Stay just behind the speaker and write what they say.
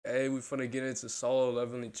Hey, we finna get into solo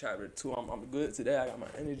leveling chapter 2. I'm good today. I got my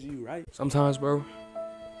energy right. Sometimes, bro,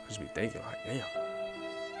 I just be thinking like, damn,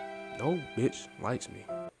 no bitch likes me.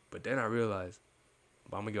 But then I realize,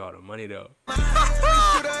 I'm gonna get all the money though.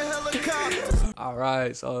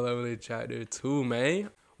 Alright, solo leveling chapter 2, man.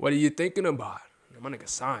 What are you thinking about? My nigga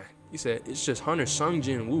signed. He said, it's just Hunter Sung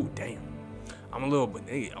JIN WOO. Damn. I'm a little, but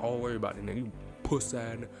nigga, all worried about it, nigga. You puss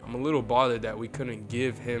ass. I'm a little bothered that we couldn't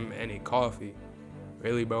give him any coffee.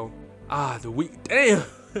 Really, bro? The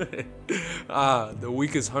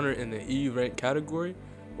weakest hunter in the E rank category?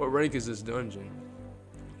 What rank is this dungeon?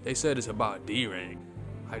 They said it's about D rank.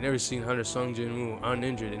 I've never seen Hunter Sung JIN WOO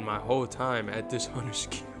uninjured in my whole time at this hunter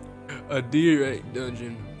skill. A D rank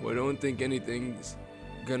dungeon. Well, don't think anything's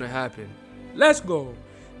gonna happen. Let's go!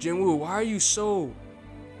 JIN WOO, why are you so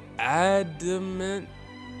adamant?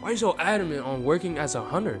 Why are you so adamant on working as a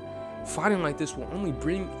hunter? Fighting like this will only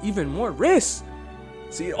bring even more risks.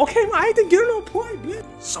 See, okay, I hate to get on point, bitch.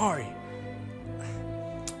 Sorry.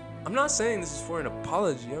 I'm not saying this is for an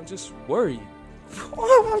apology. I'm just worried.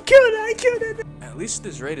 Oh, I'm killing it. At least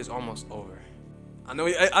this raid is almost over. I know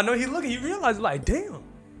he looking. He realized like, damn,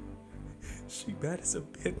 she bad as a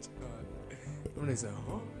bitch. When they said,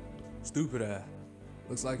 huh? Stupid ass.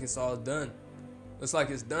 Looks like it's all done. Looks like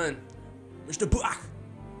it's done. Mr. Black,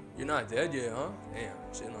 you're not dead yet, huh? Damn,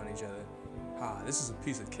 shitting on each other. This is a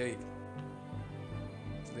piece of cake.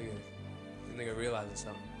 This nigga realizes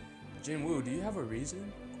something. JIN WOO, do you have a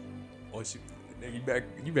reason? Oh shit, nigga,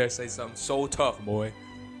 you better say something so tough, boy.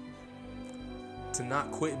 To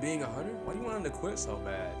not quit being a hunter? Why do you want him to quit so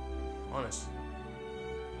bad? Honest.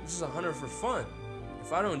 This is a hunter for fun.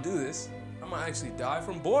 If I don't do this, I might actually die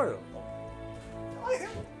from boredom.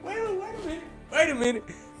 Wait a minute.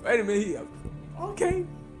 Okay.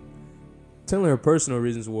 Telling her personal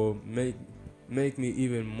reasons will make me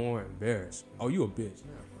even more embarrassed. Oh, you a bitch.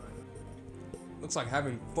 Looks like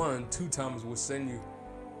having fun 2 times will send you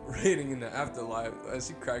raiding in the afterlife.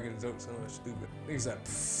 She cracking jokes so much stupid. Niggas like,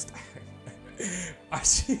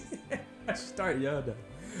 I start yelling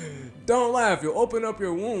at. Don't laugh, you'll open up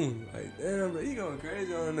your wound. Like, damn, bro, you going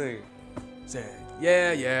crazy on a nigga. Said,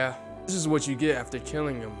 yeah. This is what you get after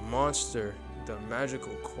killing a monster, the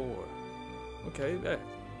magical core. Okay, that.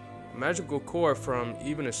 A magical core from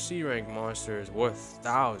even a C rank monster is worth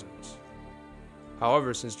thousands.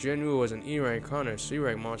 However, since JIN WOO was an E rank hunter, C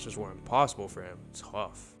rank monsters were impossible for him.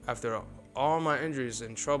 Tough. After all my injuries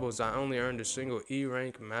and troubles, I only earned a single E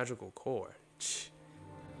rank magical core.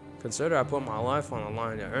 Consider I put my life on the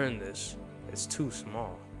line to earn this. It's too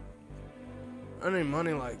small. Earning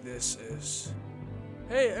money like this is...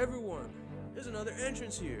 Hey everyone, there's another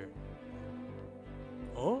entrance here.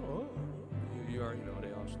 Oh. You already know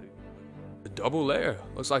they all sleep. The double layer.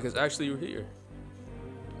 Looks like it's actually here.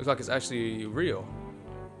 Looks like it's actually real.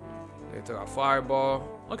 They took a fireball.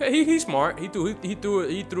 Okay, he's smart. He threw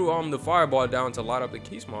the fireball down to light up the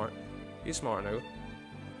key. Smart. He's smart, nigga.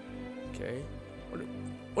 Okay.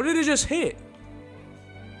 What did it just hit?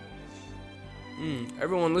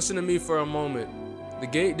 Everyone listen to me for a moment. The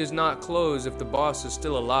gate does not close if the boss is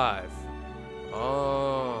still alive.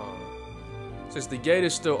 Oh. Since the gate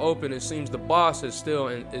is still open, it seems the boss is still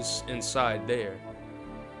inside there.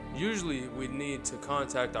 Usually, we need to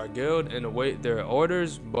contact our guild and await their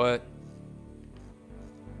orders, but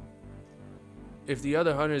if the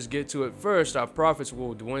other hunters get to it first, our profits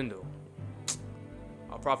will dwindle.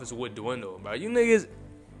 Bro. You niggas...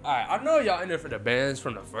 Alright, I know y'all in there for the bans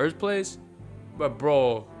from the first place, but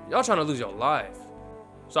bro, y'all trying to lose your life.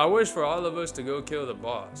 So I wish for all of us to go kill the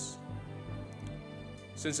boss.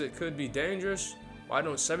 Since it could be dangerous, why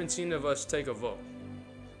don't 17 of us take a vote?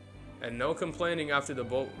 And no complaining after the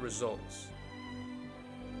vote results.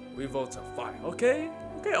 We vote to fight. Okay,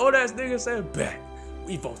 old ass nigga said bet.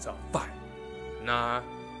 We vote to fight. Nah,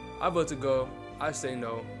 I vote to go. I say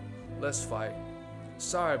no. Let's fight.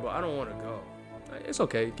 Sorry, but I don't want to go. It's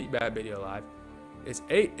okay. Keep Bad Baby alive. It's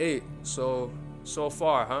 8-8 so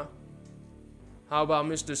far, huh? How about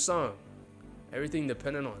Mr. Sung? Everything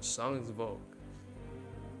dependent on Sung's vote.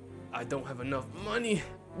 I don't have enough money.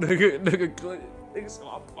 Niggas,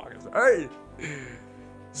 my pockets hurt.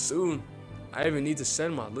 Soon, I even need to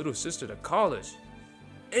send my little sister to college.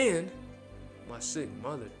 And my sick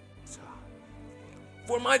mother.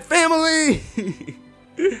 For my family!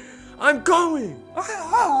 I'm going!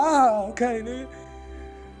 Okay, nigga.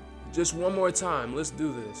 Just one more time, let's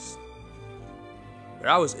do this.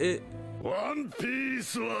 That was it. One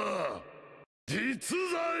Piece wa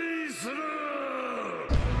jitsuzai suru!